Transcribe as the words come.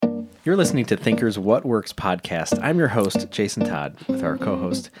You're listening to Thinkers What Works podcast. I'm your host, Jason Todd, with our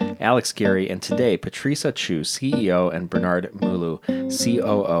co-host, Alex Gary, and today, Patricia Chu, CEO, and Bernard Mulu,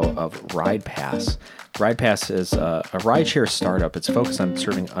 COO of RidePass. RidePass is a rideshare startup. It's focused on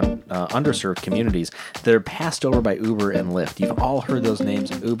serving underserved communities that are passed over by Uber and Lyft. You've all heard those names,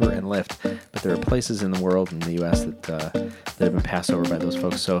 Uber and Lyft, but there are places in the world, in the U.S., that have been passed over by those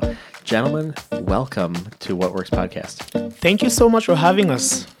folks. So, gentlemen, welcome to What Works podcast. Thank you so much for having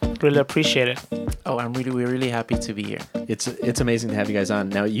us. Really appreciate it. Oh, we're really happy to be here. It's amazing to have you guys on.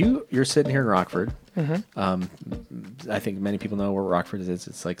 Now, you're sitting here in Rockford. I think many people know where Rockford is.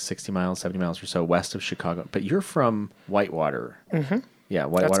 It's like 60 miles, 70 miles or so west of Chicago. But you're from Whitewater. Yeah,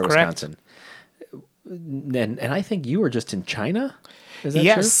 Whitewater, Wisconsin. And I think you were just in China? Is that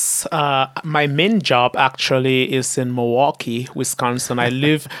yes, my main job actually is in Milwaukee, Wisconsin. I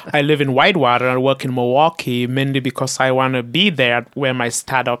live in Whitewater and work in Milwaukee mainly because I want to be there where my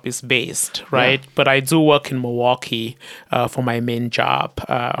startup is based, right? Yeah. But I do work in Milwaukee for my main job.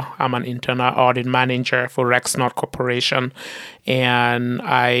 I'm an internal audit manager for Rexnord Corporation, and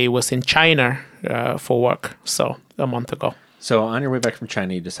I was in China for work, so a month ago. So on your way back from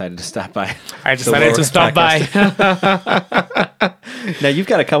China, you decided to stop by. I decided to stop by. Now, you've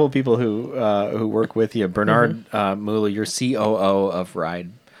got a couple people who work with you. Bernard Mulu, you're COO of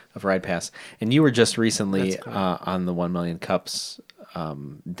RidePass, and you were just recently on the 1 Million Cups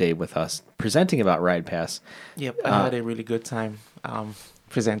day with us, presenting about RidePass. Yep, I had a really good time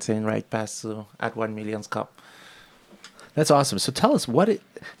presenting RidePass at 1 Million Cup. That's awesome. So tell us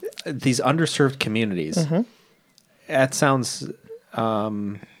these underserved communities. That sounds, I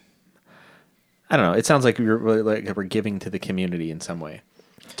don't know. It sounds like we're giving to the community in some way.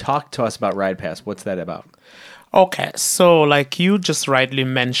 Talk to us about RidePass. What's that about? Okay, so like you just rightly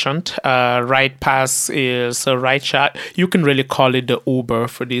mentioned, RidePass is a ride share. You can really call it the Uber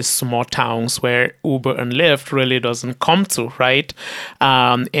for these small towns where Uber and Lyft really doesn't come to, right?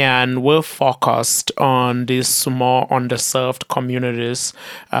 And we're focused on these small underserved communities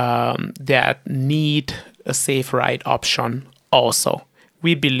that need a safe ride option also.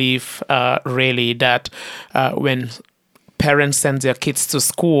 We believe really that when parents send their kids to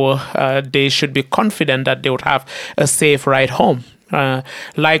school, they should be confident that they would have a safe ride home.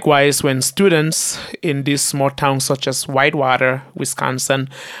 Likewise, when students in these small towns such as Whitewater, Wisconsin,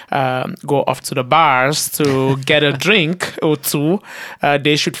 go off to the bars to get a drink or two,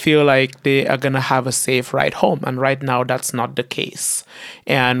 they should feel like they are going to have a safe ride home. And right now, that's not the case.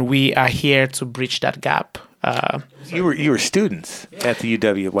 And we are here to bridge that gap. You were students at the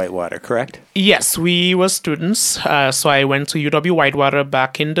UW Whitewater, correct? Yes, we were students. So I went to UW Whitewater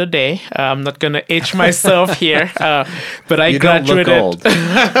back in the day. I'm not going to age myself here, but I graduated. Don't look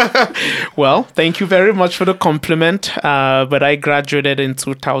old. Well, thank you very much for the compliment. But I graduated in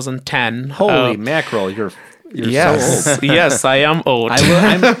 2010. Holy mackerel! You're yes, so old. Yes, I am old.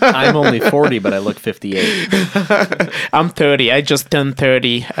 I'm only 40, but I look 58. I'm 30. I just turned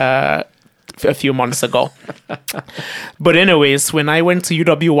 30. A few months ago. But anyways, when I went to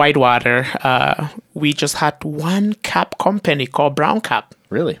UW Whitewater, we just had one cab company called Brown Cab.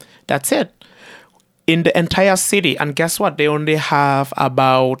 Really? That's it. In the entire city. And guess what? They only have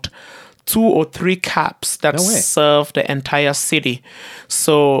about 2 or 3 cabs that serve the entire city.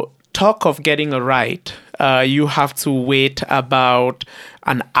 So talk of getting a ride. You have to wait about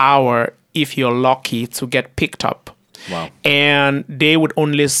an hour if you're lucky to get picked up. Wow. And they would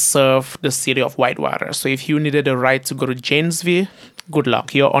only serve the city of Whitewater. So if you needed a ride to go to Janesville, good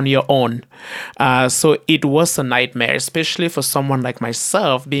luck. You're on your own. So it was a nightmare, especially for someone like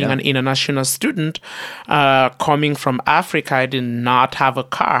myself, being an international student, coming from Africa. I did not have a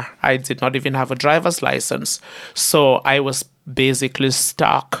car. I did not even have a driver's license. So I was basically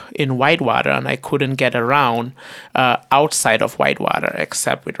stuck in Whitewater, and I couldn't get around outside of Whitewater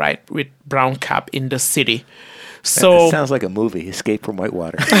except with Brown Cab in the city. So it sounds like a movie, Escape from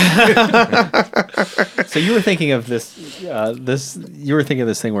Whitewater. So you were thinking of this. You were thinking of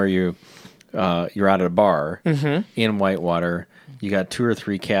this thing where you're out at a bar in Whitewater. You got 2 or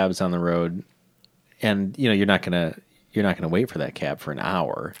 3 cabs on the road, and you're not gonna wait for that cab for an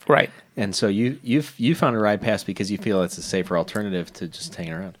hour, right? And so you found a RidePass because you feel it's a safer alternative to just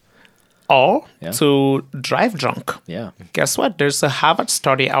hanging around. Or to drive drunk. Yeah. Guess what? There's a Harvard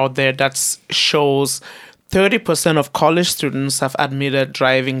study out there that shows 30% of college students have admitted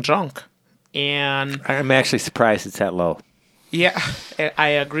driving drunk. And I'm actually surprised it's that low. Yeah, I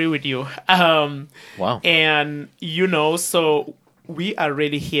agree with you. Wow. And, so we are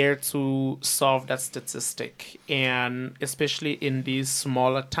really here to solve that statistic. And especially in these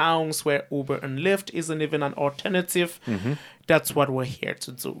smaller towns where Uber and Lyft isn't even an alternative, that's what we're here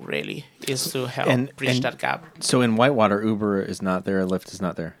to do, really, is to help bridge that gap. So in Whitewater, Uber is not there, Lyft is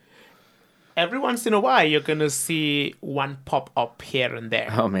not there. Every once in a while, you're going to see one pop up here and there.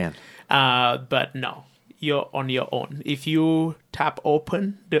 Oh, man. But no, you're on your own. If you tap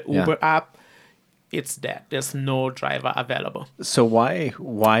open the Uber app, it's there. There's no driver available. So why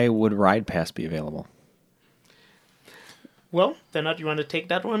would RidePass be available? Well, Bernard, you want to take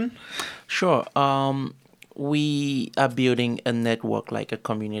that one? Sure. We are building a network, like a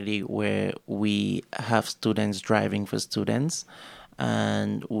community, where we have students driving for students,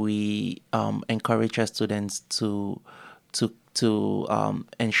 and we encourage our students to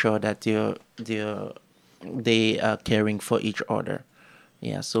ensure that they are caring for each other.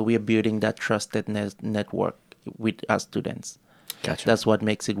 Yeah, so we are building that trusted network with our students. Gotcha. That's what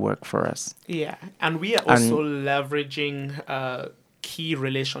makes it work for us. Yeah, and we are also leveraging key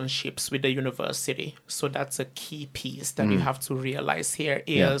relationships with the university. So that's a key piece that you have to realize here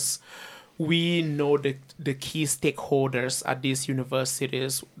is we know the key stakeholders at these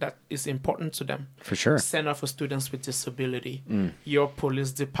universities that is important to them. For sure. Center for Students with Disability, your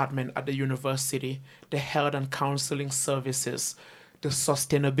police department at the university, the health and counseling services, the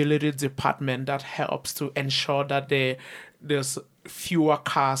sustainability department that helps to ensure that there's fewer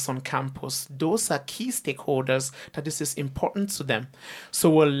cars on campus. Those are key stakeholders that this is important to them. So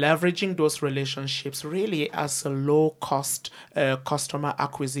we're leveraging those relationships really as a low-cost customer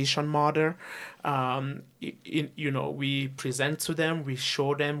acquisition model. We present to them, we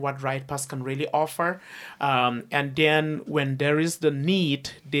show them what RidePass can really offer. And then when there is the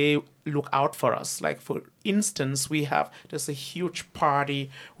need, they look out for us. Like, for instance, there's a huge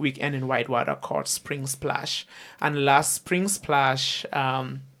party weekend in Whitewater called Spring Splash. And last Spring Splash,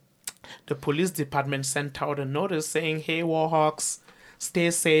 the police department sent out a notice saying, hey, Warhawks,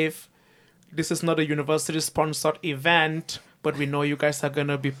 stay safe. This is not a university-sponsored event, but we know you guys are going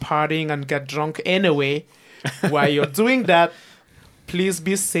to be partying and get drunk anyway. While you're doing that, please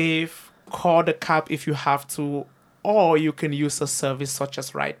be safe. Call the cab if you have to, or you can use a service such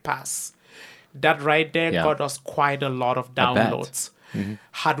as RidePass. That right there got us quite a lot of downloads.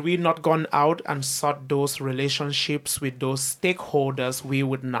 Had we not gone out and sought those relationships with those stakeholders, we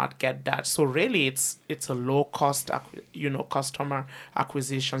would not get that. So really, it's a low cost, customer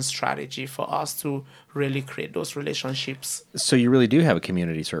acquisition strategy for us to really create those relationships. So you really do have a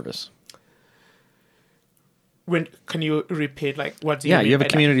community service. Can you repeat, like, what do you mean? Yeah, you have a by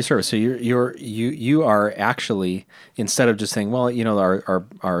community service. So you are actually, instead of just saying, well,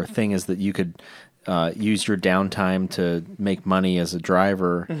 our thing is that you could use your downtime to make money as a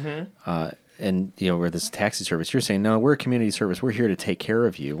driver, and we're this taxi service. You're saying, no, we're a community service. We're here to take care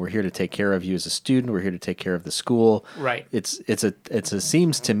of you. We're here to take care of you as a student. We're here to take care of the school. Right. It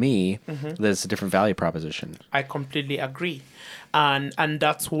seems to me that it's a different value proposition. I completely agree. And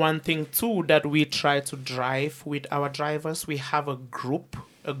that's one thing too that we try to drive with our drivers. We have a group.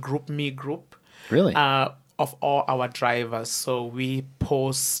 Really? Of all our drivers. So we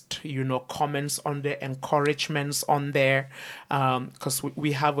post, comments on there, encouragements on there, because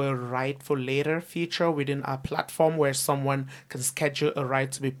we have a ride for later feature within our platform where someone can schedule a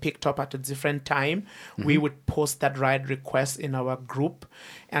ride to be picked up at a different time. We would post that ride request in our group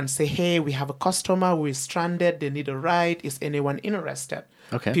and say, hey, we have a customer who is stranded. They need a ride. Is anyone interested?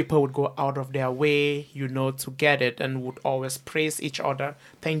 Okay. People would go out of their way, to get it, and would always praise each other.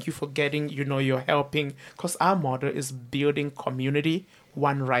 Thank you for getting, you're helping. Because our model is building community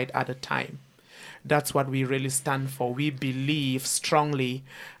one ride at a time. That's what we really stand for. We believe strongly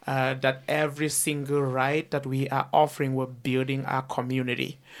that every single ride that we are offering, we're building our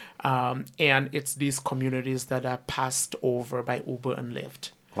community. And it's these communities that are passed over by Uber and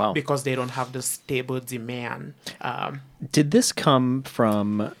Lyft. Wow. Because they don't have the stable demand. Did this come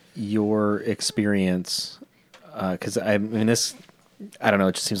from your experience? Because I don't know,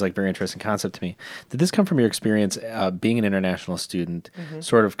 it just seems like a very interesting concept to me. Did this come from your experience being an international student,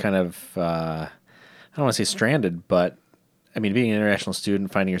 sort of kind of, I don't want to say stranded, but being an international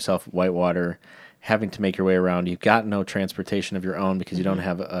student, finding yourself at Whitewater, having to make your way around, you've got no transportation of your own because you don't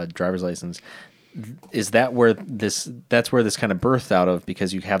have a driver's license. Is that where that's where this kind of birthed out of,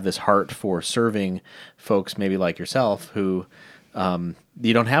 because you have this heart for serving folks maybe like yourself who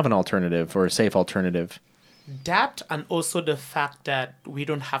you don't have an alternative or a safe alternative? That, and also the fact that we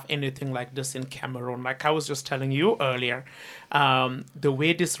don't have anything like this in Cameroon. Like I was just telling you earlier, the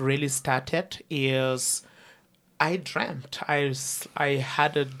way this really started is I dreamt. I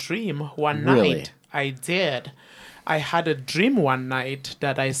had a dream one Really? night. I did. I had a dream one night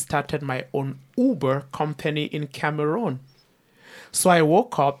that I started my own Uber company in Cameroon. So I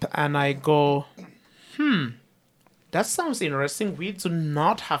woke up and I go, that sounds interesting. We do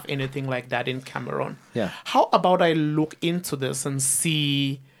not have anything like that in Cameroon. Yeah. How about I look into this and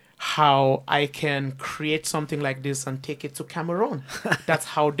see how I can create something like this and take it to Cameroon? That's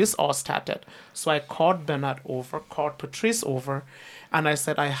how this all started. So I called Bernard over, called Patrice over, and I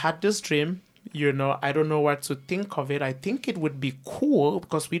said, I had this dream. I don't know what to think of it. I think it would be cool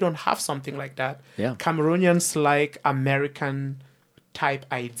because we don't have something like that. Yeah. Cameroonians like American type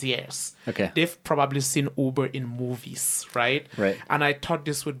ideas. Okay. They've probably seen Uber in movies, right? Right. And I thought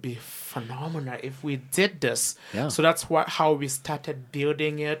this would be phenomenal if we did this. Yeah. So that's how we started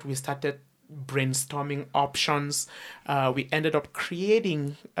building it. We started brainstorming options. We ended up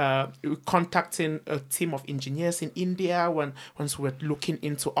contacting a team of engineers in India once we were looking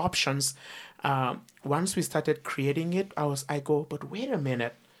into options. Once we started creating it, I go, but wait a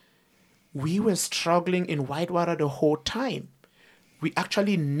minute. We were struggling in Whitewater the whole time. We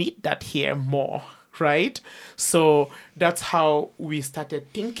actually need that here more, right? So that's how we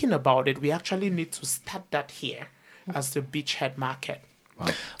started thinking about it. We actually need to start that here as the beachhead market. Wow.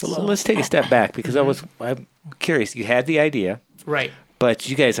 Well, let's take a step back because I'm curious. You had the idea, Right. but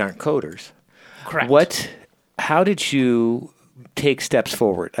you guys aren't coders. Correct. How did you take steps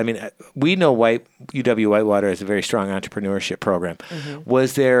forward? I mean, we know UW Whitewater is a very strong entrepreneurship program.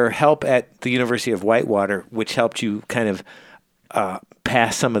 Was there help at the University of Whitewater which helped you kind of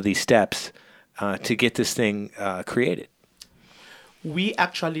pass some of these steps to get this thing created? We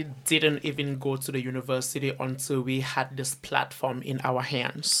actually didn't even go to the university until we had this platform in our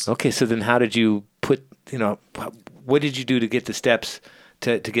hands. Okay, so then how did you what did you do to get the steps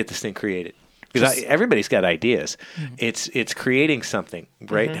to get this thing created? Because everybody's got ideas. It's creating something,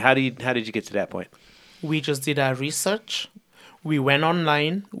 right? How did you get to that point? We just did our research. We went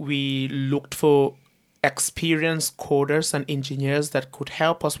online. We looked for experienced coders and engineers that could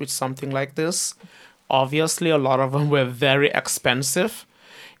help us with something like this. Obviously, a lot of them were very expensive.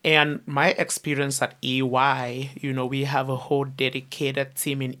 And my experience at EY, we have a whole dedicated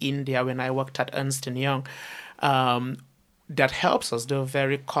team in India when I worked at Ernst & Young that helps us. They're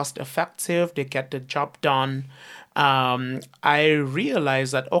very cost effective. They get the job done. I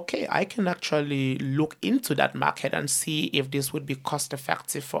realized that, okay, I can actually look into that market and see if this would be cost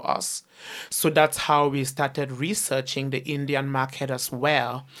effective for us. So that's how we started researching the Indian market as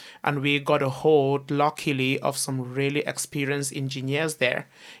well. And we got a hold, luckily, of some really experienced engineers there.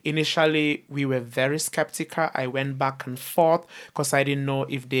 Initially, we were very skeptical. I went back and forth because I didn't know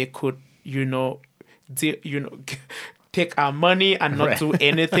if they could, take our money and not do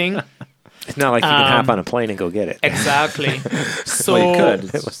anything. It's not like you can hop on a plane and go get it. Exactly. So Well, you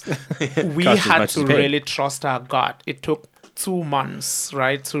could. we Cost as had much to as paid. really trust our gut. It took 2 months,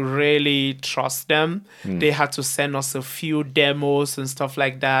 right, to really trust them. They had to send us a few demos and stuff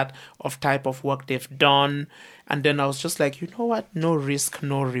like that of type of work they've done. And then I was just like, you know what? No risk,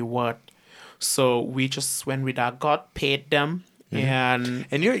 no reward. So we just went with our gut, paid them, and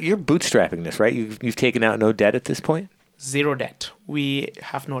And you're bootstrapping this, right? You've taken out no debt at this point? zero debt. We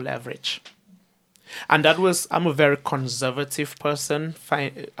have no leverage. And I'm a very conservative person.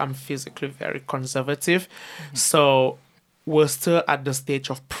 I'm physically very conservative. So we're still at the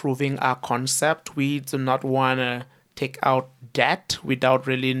stage of proving our concept. We do not want to take out debt without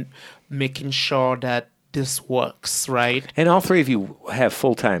really making sure that this works, right? And all three of you have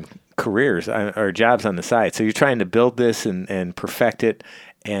full-time careers or jobs on the side. So you're trying to build this and perfect it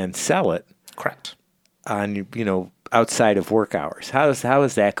and sell it Correct. on, outside of work hours. How is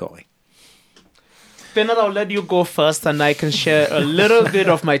that going? Bernard, I'll let you go first and I can share a little bit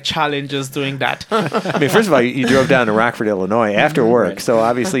of my challenges doing that. I mean, first of all, you drove down to Rockford, Illinois after work, so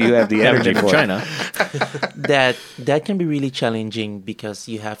obviously you have the energy from for it. China. That can be really challenging because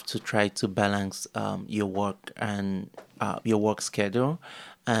you have to try to balance your work and your work schedule,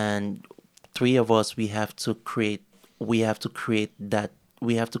 and three of us we have to create that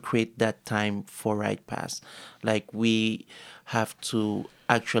time for RidePass. Like we have to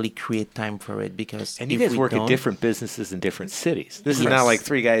actually create time for it because And you if guys we work at don't- different businesses in different cities. This is Yes. not like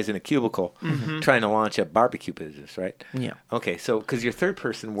three guys in a cubicle trying to launch a barbecue business, right? Yeah. Okay, so because your third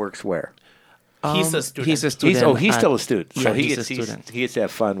person works where? He's a student. He's a student. He's at- still a student. So Yeah, he he's gets a student. he gets to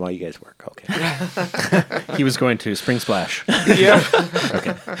have fun while you guys work. Okay. He was going to Spring Splash. Yeah.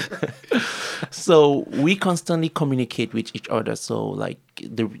 So we constantly communicate with each other. So like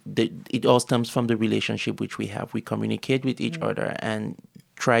it all stems from the relationship which we have. We communicate with each other and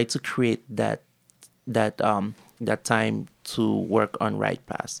try to create that time to work on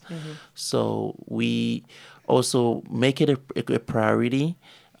RidePass. So we also make it a priority.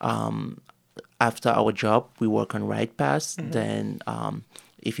 After our job, we work on RidePass. Then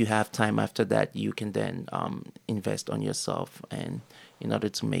if you have time after that, you can then invest on yourself, and in order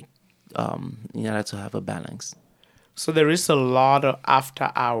to make in order to have a balance. So there is a lot of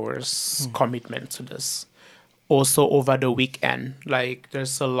after hours commitment to this. Also over the weekend, like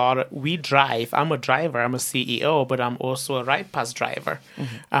there's a lot of, we drive. I'm a driver, I'm a CEO, but I'm also a RidePass driver,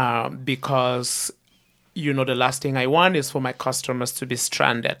 because the last thing I want is for my customers to be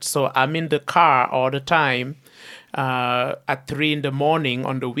stranded. So I'm in the car all the time at 3 a.m.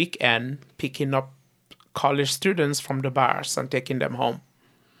 on the weekend, picking up college students from the bars and taking them home.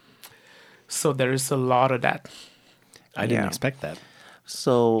 So there is a lot of that. I didn't expect that.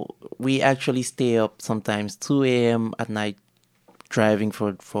 So we actually stay up sometimes 2 a.m. at night driving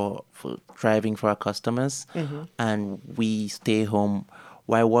for our customers, and we stay home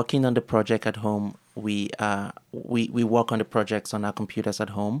while working on the project at home. We work on the projects on our computers at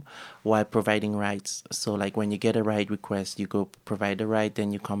home while providing rides. So like when you get a ride request, you go provide the ride,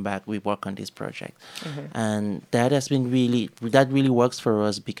 then you come back, we work on this project. And that has been that really works for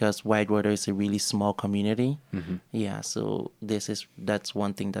us because Whitewater is a really small community. Yeah, so that's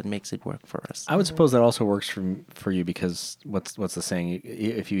one thing that makes it work for us. I would suppose that also works for you because what's the saying?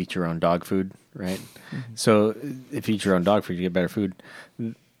 If you eat your own dog food, right? So if you eat your own dog food, you get better food.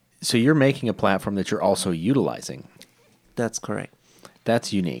 So you're making a platform that you're also utilizing. That's correct.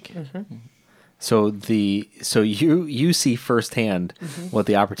 That's unique. So you see firsthand what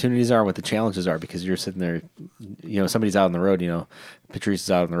the opportunities are, what the challenges are, because you're sitting there, somebody's out on the road, Patrice is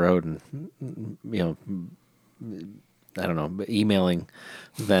out on the road and, I don't know, emailing,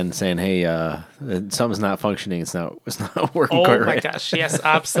 then saying, "Hey, something's not functioning. It's not working quite right." Oh my gosh, yes,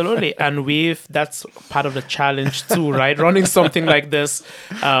 absolutely. And that's part of the challenge too, right? Running something like this.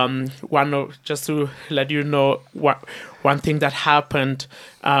 Just to let you know, one thing that happened,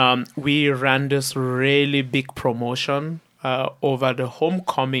 we ran this really big promotion over the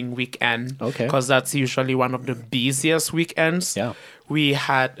homecoming weekend. Okay. Because that's usually one of the busiest weekends. Yeah. We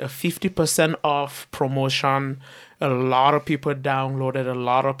had a 50% off promotion. A lot of people downloaded. A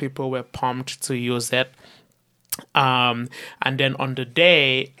lot of people were pumped to use it. And then on the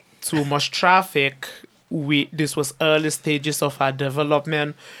day, too much traffic. This was early stages of our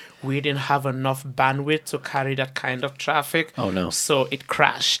development. We didn't have enough bandwidth to carry that kind of traffic. Oh, no. So it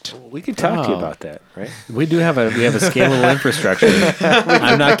crashed. We can talk to you about that, right? We have a scalable infrastructure.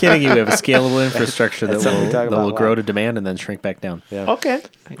 I'm not kidding you. We have a scalable infrastructure that will grow to demand and then shrink back down. Yeah. Okay.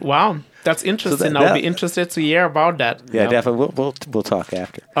 Wow. That's interesting. I'll be interested to hear about that. Yeah, definitely. We'll talk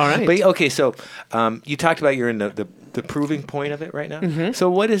after. All right. But okay, so you talked about you're in the proving point of it right now. So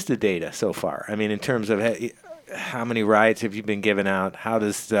what is the data so far? I mean, in terms of how many rides have you been giving out? How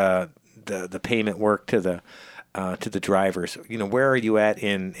does the payment work to the drivers? Where are you at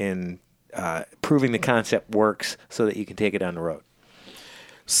in proving the concept works so that you can take it on the road?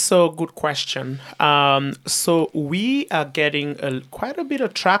 So good question. So we are getting quite a bit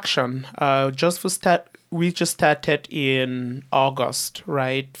of traction. We just started in August,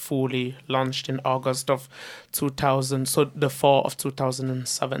 right? Fully launched in August of 2000, so the fall of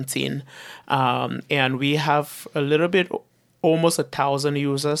 2017. And we have almost 1,000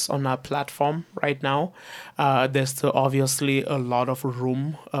 users on our platform right now. There's still obviously a lot of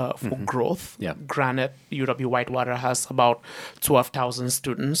room for growth. Yeah. Granted, UW Whitewater has about 12,000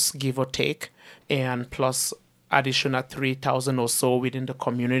 students, give or take, and plus additional 3,000 or so within the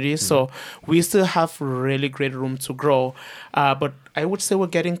community. So we still have really great room to grow. But I would say we're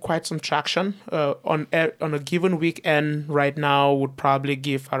getting quite some traction. On a given weekend right now, would probably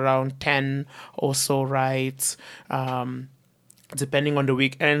give around 10 or so rides. Depending on the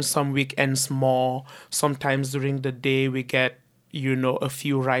weekend, some weekends more. Sometimes during the day we get, a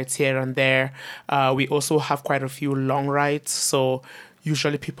few rides here and there. We also have quite a few long rides. So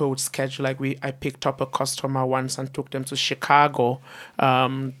usually people would schedule, I picked up a customer once and took them to Chicago.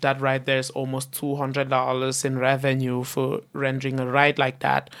 That ride there is almost $200 in revenue for rendering a ride like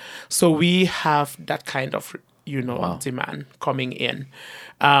that. So we have that kind of, demand coming in.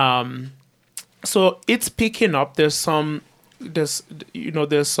 So it's picking up. There's some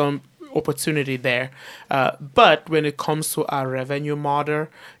opportunity there. But when it comes to our revenue model,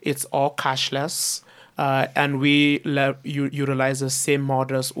 it's all cashless. And we utilize the same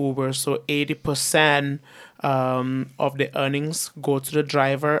model as Uber. So 80% of the earnings go to the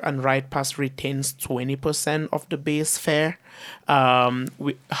driver, and RidePass retains 20% of the base fare.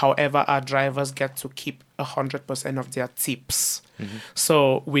 However, our drivers get to keep 100% of their tips.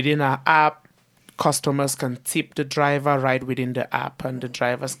 So within our app, customers can tip the driver right within the app, and the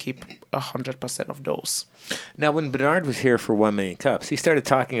drivers keep 100% of those. Now, when Bernard was here for 1 Million Cups, he started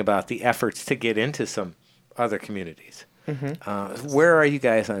talking about the efforts to get into some other communities. Where are you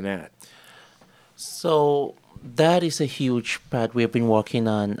guys on that? So that is a huge part we've been working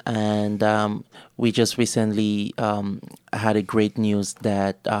on, and we just recently had a great news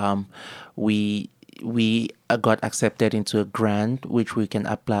that we got accepted into a grant which we can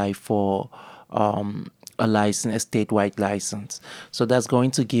apply for a license, a statewide license. So that's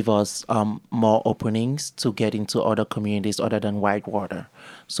going to give us more openings to get into other communities other than Whitewater.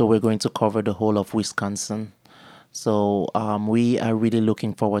 So we're going to cover the whole of Wisconsin. So we are really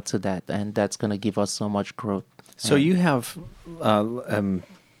looking forward to that, and that's going to give us so much growth. So you have,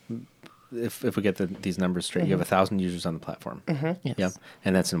 if we get these numbers straight, you have 1,000 users on the platform. Yes. Yep,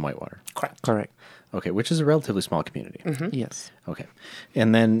 and that's in Whitewater. Correct. Okay, which is a relatively small community. Yes. Okay,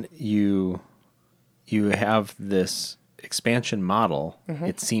 and then you have this expansion model.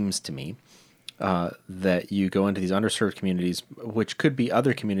 It seems to me that you go into these underserved communities, which could be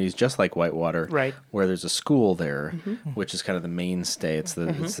other communities just like Whitewater, Right. where there's a school there, which is kind of the mainstay. It's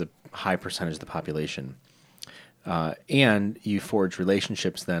the high percentage of the population. And you forge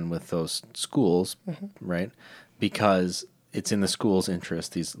relationships then with those schools, right? Because it's in the school's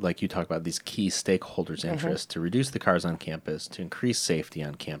interest, these, like you talk about, these key stakeholders' interest to reduce the cars on campus, to increase safety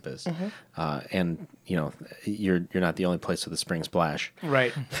on campus. And, you know, you're not the only place with a spring splash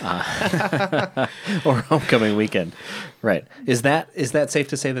Right. or homecoming weekend. Right. Is that safe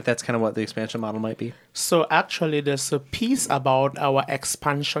to say that that's kind of what the expansion model might be? So actually, there's a piece about our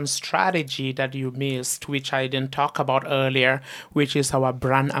expansion strategy that you missed, which I didn't talk about earlier, which is our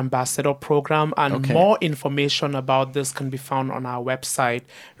brand ambassador program. And Okay. more information about this can be found on our website,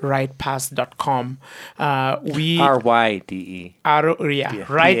 ridepass.com. We RYDE.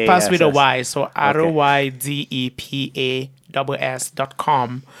 Ride Pass with a PASS. Y, so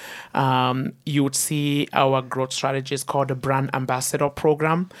RYDEPASS.com. You would see our growth strategy is called the Brand Ambassador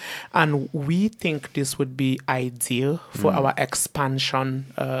Program, and we think this would be ideal for our expansion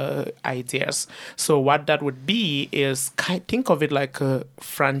ideas. So what that would be is think of it like a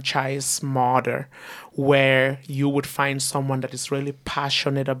franchise model, where you would find someone that is really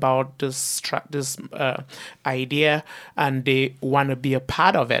passionate about this idea, and they want to be a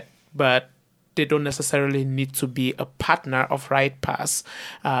part of it, but they don't necessarily need to be a partner of RidePass.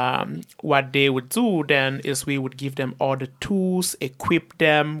 What they would do then is we would give them all the tools, equip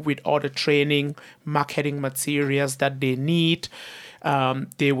them with all the training, marketing materials that they need.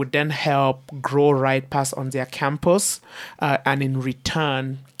 They would then help grow RidePass on their campus, and in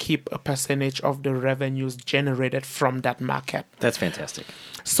return, keep a percentage of the revenues generated from that market. That's fantastic.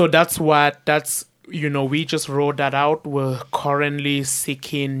 So we just rolled that out. We're currently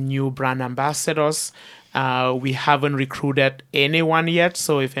seeking new brand ambassadors. We haven't recruited anyone yet.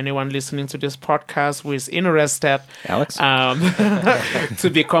 So if anyone listening to this podcast who is interested, Alex? to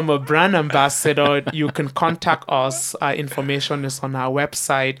become a brand ambassador, you can contact us. Our information is on our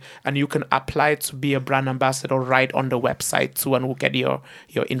website, and you can apply to be a brand ambassador right on the website too, and we'll get your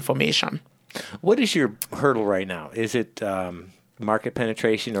information. What is your hurdle right now? Is it market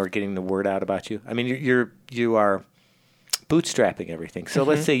penetration or getting the word out about you? I mean, you are bootstrapping everything. So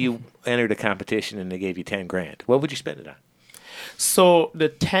let's say you entered a competition and they gave you $10,000. What would you spend it on? So the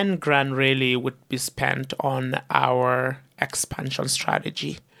 $10,000 really would be spent on our expansion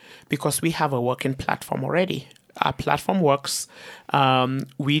strategy, because we have a working platform already. Our platform works.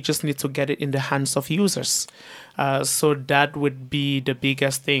 We just need to get it in the hands of users. So that would be the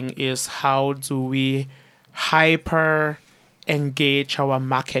biggest thing, is how do we hyper engage our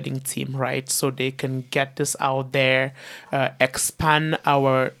marketing team, right? So they can get this out there, expand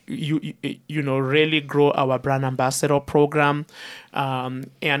our, really grow our brand ambassador program.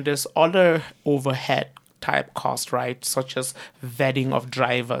 And there's other overhead type cost, right? Such as vetting of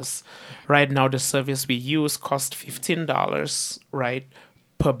drivers. Right now, the service we use costs $15, right,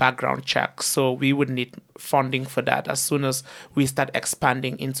 per background check. So we would need funding for that as soon as we start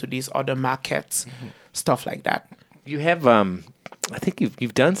expanding into these other markets, stuff like that. You have, I think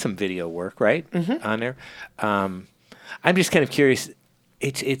you've done some video work, right, on there. I'm just kind of curious.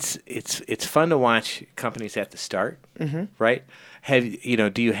 It's fun to watch companies at the start, right?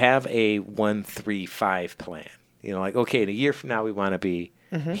 Do you have a 1-3-5 plan? Like, okay, in a year from now we want to be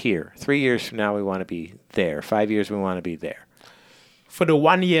here. 3 years from now we want to be there. 5 years we want to be there. For the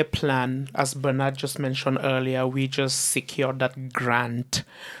 1 year plan, as Bernard just mentioned earlier, we just secured that grant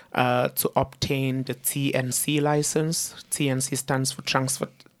to obtain the TNC license. TNC stands for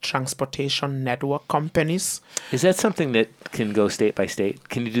transportation network companies. Is that something that can go state by state?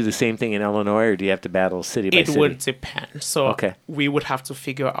 Can you do the same thing in Illinois, or do you have to battle city by It city? would depend. So Okay. we would have to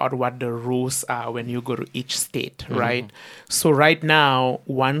figure out what the rules are when you go to each state, right? So right now,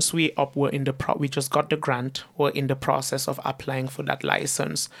 once we're in we just got the grant. We're in the process of applying for that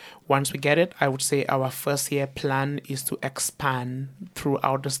license. Once we get it, I would say our first year plan is to expand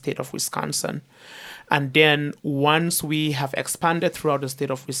throughout the state of Wisconsin. And then once we have expanded throughout the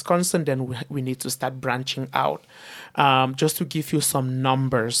state of Wisconsin, then we need to start branching out. Just to give you some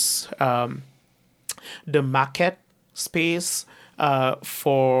numbers, the market space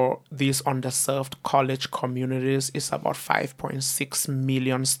for these underserved college communities is about 5.6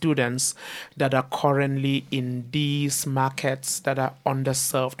 million students that are currently in these markets that are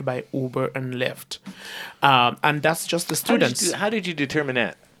underserved by Uber and Lyft. And that's just the students. How did you determine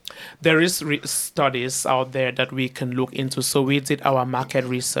that? There is studies out there that we can look into. So we did our market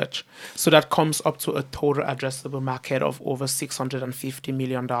research. So that comes up to a total addressable market of over $650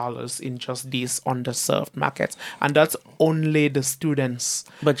 million in just these underserved markets. And that's only the students.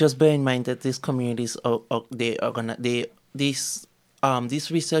 But just bear in mind that these communities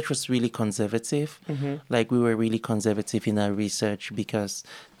this research was really conservative. Like we were really conservative in our research because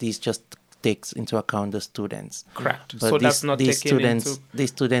these just takes into account the students. Correct. But So that's not these taken students, into...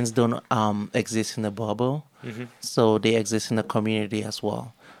 these students don't exist in a bubble, so they exist in the community as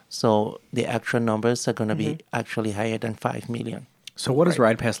well. So the actual numbers are going to be actually higher than 5 million. So what is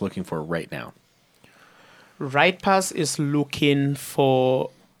RidePass looking for right now? RidePass is looking for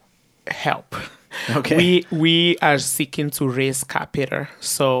help. Okay. We are seeking to raise capital.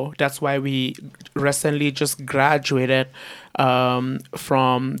 So that's why we recently just graduated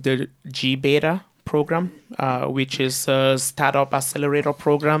from the G-Beta program, which is a startup accelerator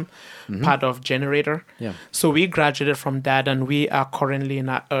program, part of Generator. Yeah. So we graduated from that, and we are currently in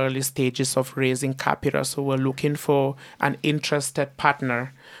our early stages of raising capital. So we're looking for an interested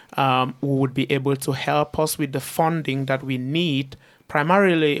partner who would be able to help us with the funding that we need,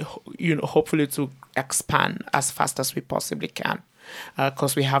 primarily, hopefully to expand as fast as we possibly can,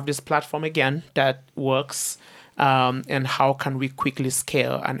 because we have this platform again that works, and how can we quickly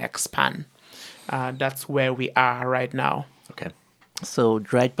scale and expand? That's where we are right now. Okay. So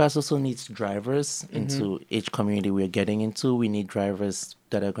RidePass also needs drivers into each community we're getting into. We need drivers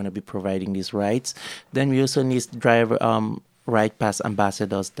that are going to be providing these rides. Then we also need RidePass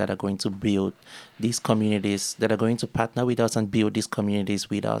ambassadors that are going to build these communities, that are going to partner with us and build these communities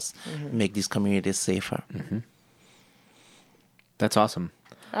with us, make these communities safer. That's awesome.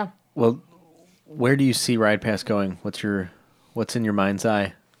 Yeah. Well, where do you see RidePass going? What's in your mind's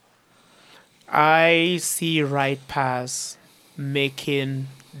eye? I see RidePass making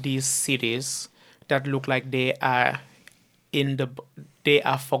these cities that look like they are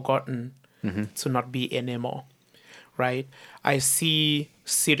forgotten to not be anymore, right? I see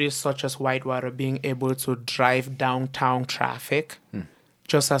cities such as Whitewater being able to drive downtown traffic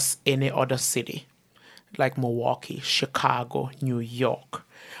just as any other city, like Milwaukee, Chicago, New York.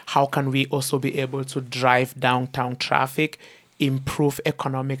 How can we also be able to drive downtown traffic, improve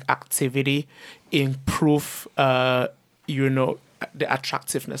economic activity, improve, the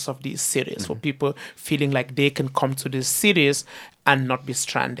attractiveness of these cities for people feeling like they can come to these cities and not be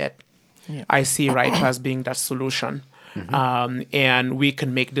stranded? Yeah. I see RidePass being that solution. And we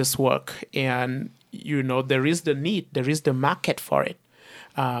can make this work. And, there is the need, there is the market for it.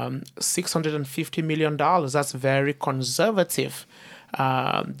 $650 million, that's very conservative.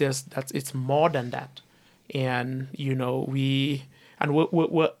 It's more than that. And,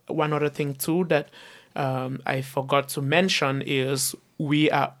 one other thing too that I forgot to mention is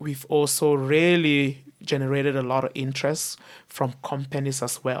we've also really generated a lot of interest from companies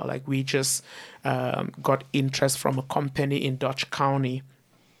as well. Like we just got interest from a company in Dutch County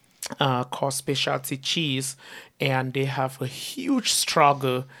called Specialty Cheese, and they have a huge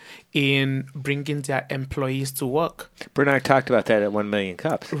struggle in bringing their employees to work. Bernard talked about that at 1 Million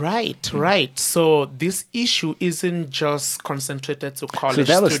Cups. Right. So this issue isn't just concentrated to college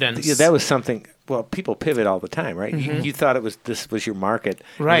students. That was something. Well, people pivot all the time, right? You thought this was your market,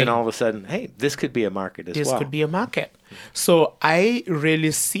 right? And then all of a sudden, hey, this could be a market as well. This could be a market. So I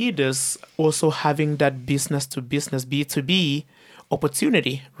really see this also having that business to business, B2B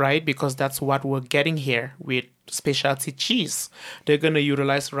opportunity, right? Because that's what we're getting here with Specialty Cheese. They're going to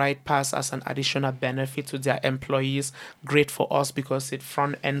utilize RidePass as an additional benefit to their employees. Great for us because it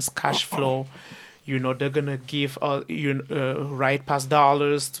front ends cash flow. They're going to give RidePass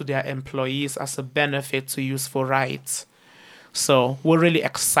dollars to their employees as a benefit to use for rides. So we're really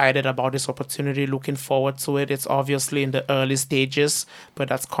excited about this opportunity, looking forward to it. It's obviously in the early stages, but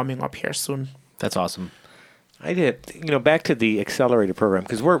that's coming up here soon. That's awesome. I did, back to the accelerator program,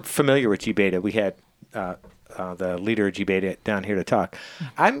 because we're familiar with G-Beta. We had the leader of G-Beta down here to talk.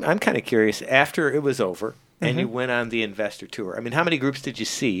 I'm kind of curious, after it was over and you went on the investor tour, I mean, how many groups did you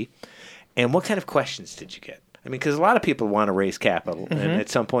see, and what kind of questions did you get? I mean, because a lot of people want to raise capital, and at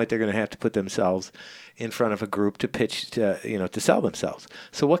some point they're going to have to put themselves in front of a group to pitch, to sell themselves.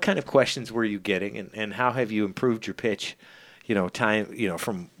 So what kind of questions were you getting, and how have you improved your pitch, time,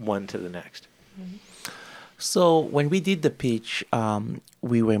 from one to the next? So when we did the pitch,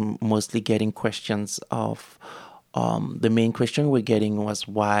 we were mostly getting questions of, the main question we're getting was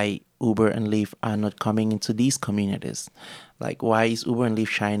why Uber and Lyft are not coming into these communities. Like, why is Uber and Lyft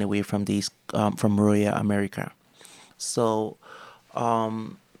shying away from these, from rural America? So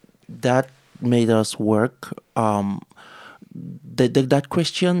that made us work. That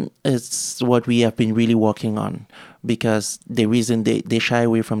question is what we have been really working on, because the reason they shy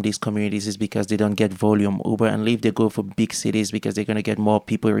away from these communities is because they don't get volume. Uber and Lyft, they go for big cities because they're going to get more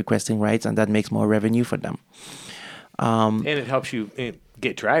people requesting rides, and that makes more revenue for them. And it helps you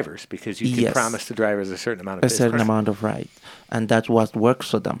get drivers, because you can promise the drivers a certain amount of business. Certain amount of rides, and that's what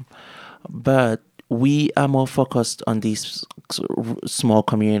works for them. But we are more focused on these small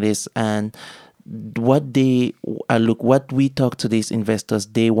communities, and what we talk to these investors,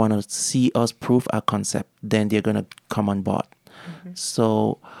 they want to see us prove our concept, then they're going to come on board.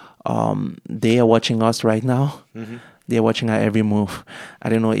 So they are watching us right now. They're watching our every move. I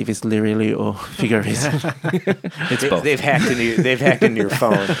don't know if it's literally or figuratively. It's both. They've hacked into your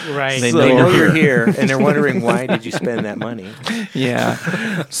phone. Right. They know you're here, and they're wondering, why did you spend that money? Yeah.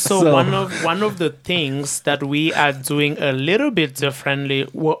 So one of the things that we are doing a little bit differently,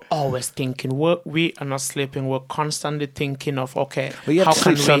 we're always thinking. We are not sleeping. We're constantly thinking of, okay, well, you have to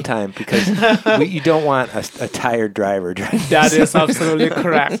sleep sometime, because you don't want a tired driver driving. That is absolutely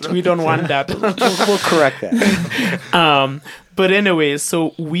correct. We don't want that. We'll correct that. But anyway,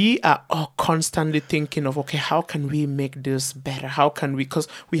 so we are all constantly thinking of, okay, how can we make this better? How can we, because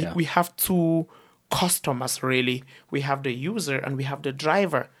we have two customers, really. We have the user and we have the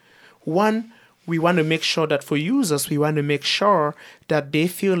driver. One, we want to make sure that for users, we want to make sure that they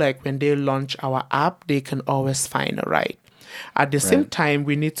feel like when they launch our app, they can always find a ride. At the same time,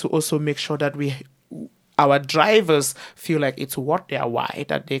 we need to also make sure that our drivers feel like it's worth their while,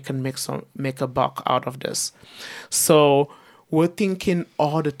 that they can make a buck out of this. So we're thinking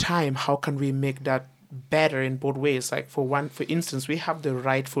all the time, how can we make that better in both ways? Like for instance, we have the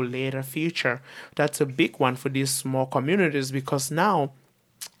ride for later feature. That's a big one for these small communities, because now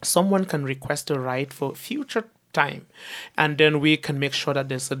someone can request a ride for future time, and then we can make sure that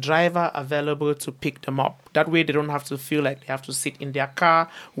there's a driver available to pick them up. That way they don't have to feel like they have to sit in their car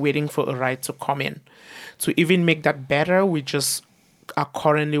waiting for a ride to come in. To even make that better, we just are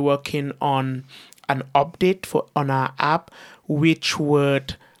currently working on an update on our app, which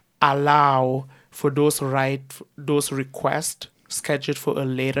would allow for those requests scheduled for a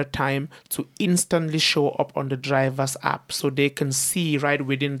later time to instantly show up on the driver's app, so they can see right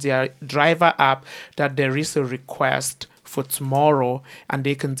within their driver app that there is a request for tomorrow, and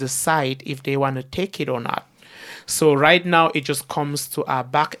they can decide if they want to take it or not. So right now it just comes to our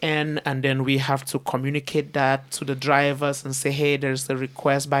back end, and then we have to communicate that to the drivers and say, hey, there's a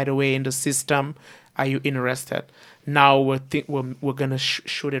request, by the way, in the system. Are you interested? Now we're going to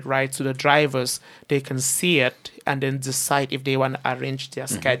shoot it right to the drivers. They can see it and then decide if they want to arrange their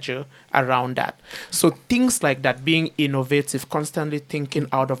schedule around that. So things like that, being innovative, constantly thinking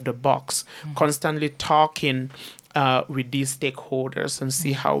out of the box, constantly talking with these stakeholders and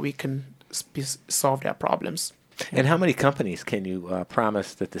see how we can solve their problems. And how many companies can you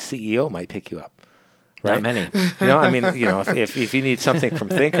promise that the CEO might pick you up? Right? Not many. I mean, if you need something from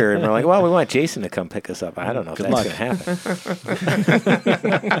Thinker, and we're like, well, we want Jason to come pick us up. I don't know if that's going to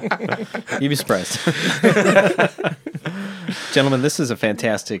happen. You'd be surprised. Gentlemen, this is a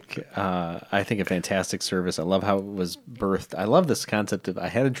fantastic, I think a fantastic service. I love how it was birthed. I love this concept of, I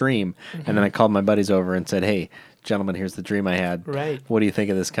had a dream, and then I called my buddies over and said, hey, gentlemen, here's the dream I had. Right. What do you think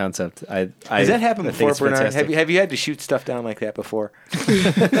of this concept? Has that happened before, Bernard? Have you had to shoot stuff down like that before?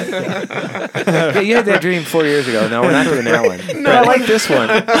 Yeah, you had that dream 4 years ago. No, we're not doing that one. No, I like this one.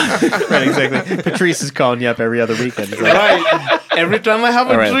 Right, exactly. Patrice is calling you up every other weekend. He's like, Right. Every time I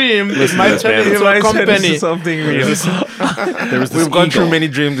have a dream, it might turn into a company. Something We've gone through many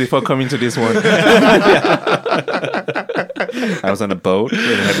dreams before coming to this one. I was on a boat and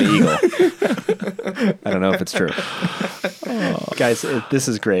had an eagle. I don't know if it's true. Guys, this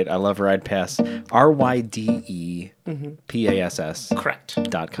is great. I love RidePass. RYDEPASS.com. Correct.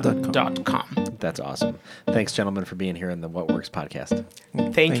 .com. That's awesome. Thanks, gentlemen, for being here in the What Works podcast.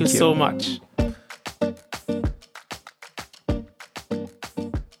 Thank you so much.